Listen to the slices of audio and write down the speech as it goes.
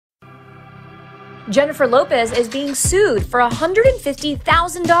Jennifer Lopez is being sued for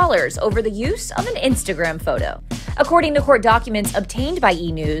 $150,000 over the use of an Instagram photo. According to court documents obtained by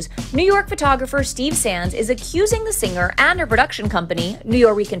E! News, New York photographer Steve Sands is accusing the singer and her production company,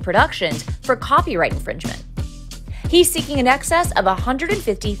 Nuyorican Productions, for copyright infringement. He's seeking in excess of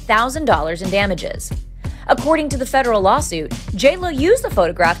 $150,000 in damages. According to the federal lawsuit, J.Lo used the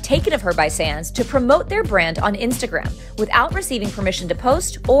photograph taken of her by Sands to promote their brand on Instagram without receiving permission to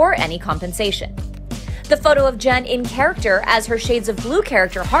post or any compensation. The photo of Jen in character as her Shades of Blue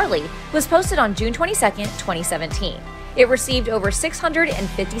character Harley was posted on June 22, 2017. It received over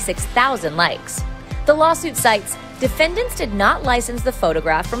 656,000 likes. The lawsuit cites, defendants did not license the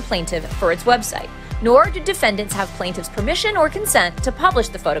photograph from plaintiff for its website, nor did defendants have plaintiff's permission or consent to publish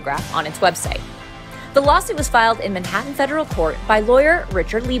the photograph on its website. The lawsuit was filed in Manhattan Federal Court by lawyer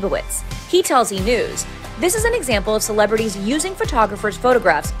Richard Leibowitz. He tells E! News, "This is an example of celebrities using photographers'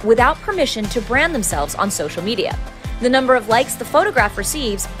 photographs without permission to brand themselves on social media. The number of likes the photograph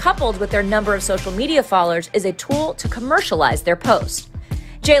receives, coupled with their number of social media followers, is a tool to commercialize their post."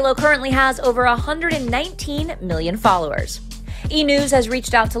 J.Lo currently has over 119 million followers. E! News has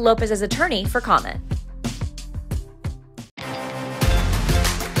reached out to Lopez's attorney for comment.